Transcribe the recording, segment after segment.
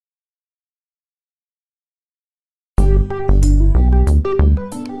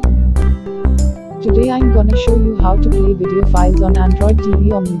Today I'm gonna show you how to play video files on Android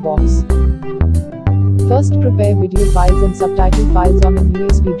TV or MiBox. First prepare video files and subtitle files on an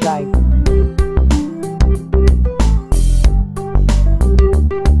USB drive.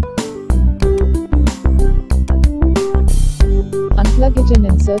 Unplug it and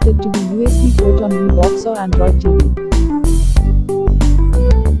insert it to the USB port on MiBox or Android TV.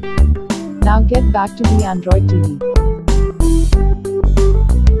 Now get back to the Android TV.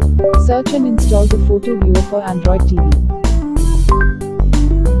 Search and install the photo viewer for Android TV.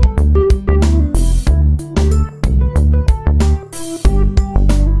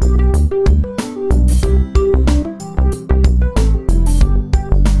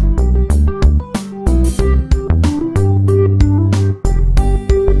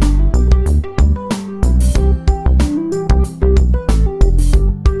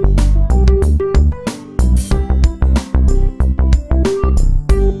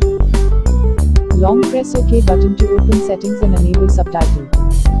 Long press OK button to open settings and enable subtitle.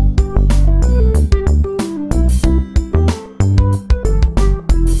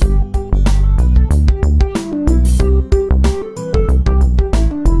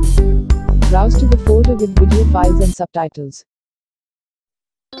 Browse to the folder with video files and subtitles.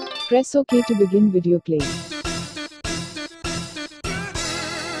 Press OK to begin video play.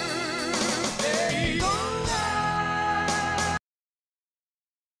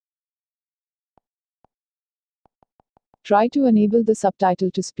 Try to enable the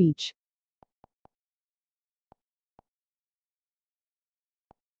subtitle to speech.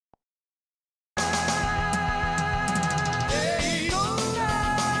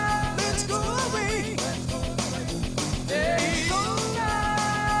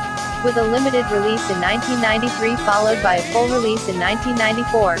 With a limited release in 1993 followed by a full release in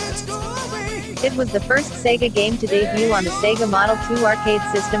 1994. It was the first Sega game to debut on the Sega Model 2 arcade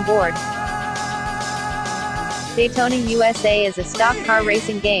system board. Daytona USA is a stock car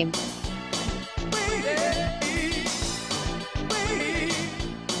racing game.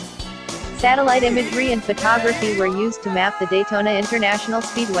 Satellite imagery and photography were used to map the Daytona International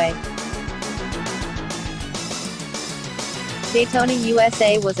Speedway. Daytona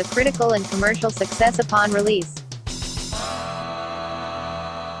USA was a critical and commercial success upon release.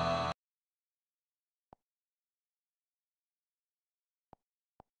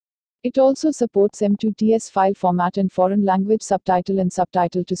 It also supports M2TS file format and foreign language subtitle and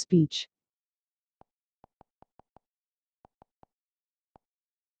subtitle to speech.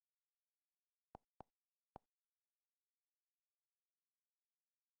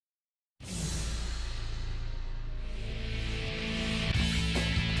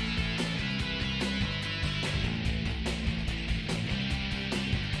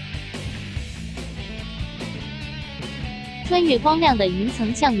 穿越光亮的云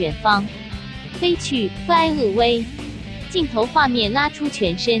层向远方飞去，不挨厄威。镜头画面拉出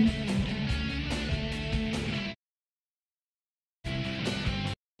全身。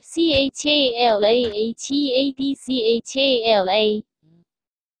CHALA，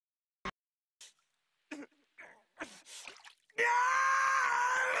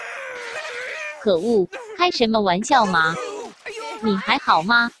 可恶，开什么玩笑嘛！你还好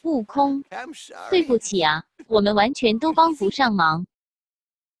吗，悟空？对不起啊。 我们完全都帮不上忙。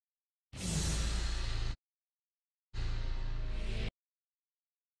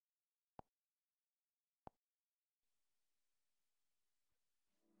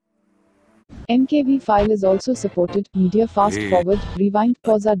MKV file is also supported. Media fast forward, rewind,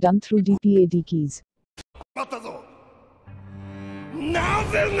 pause are done through DPAD keys.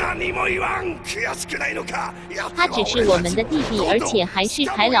 他只是我们的弟弟，而且还是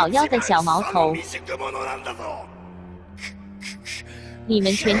台老妖的小毛头。你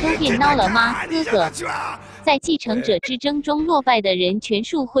们全都变孬了吗，哥哥？在继承者之争中落败的人全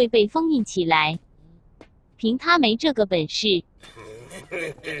数会被封印起来，凭他没这个本事。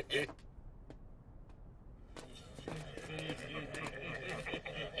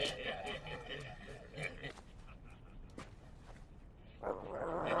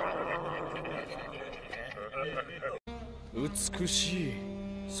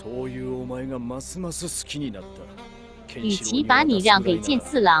与其把你让给剑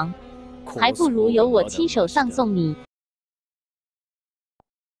四郎，还不如由我亲手葬送你。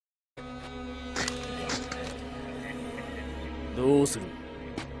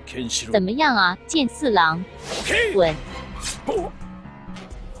怎么样啊，剑四郎？滚！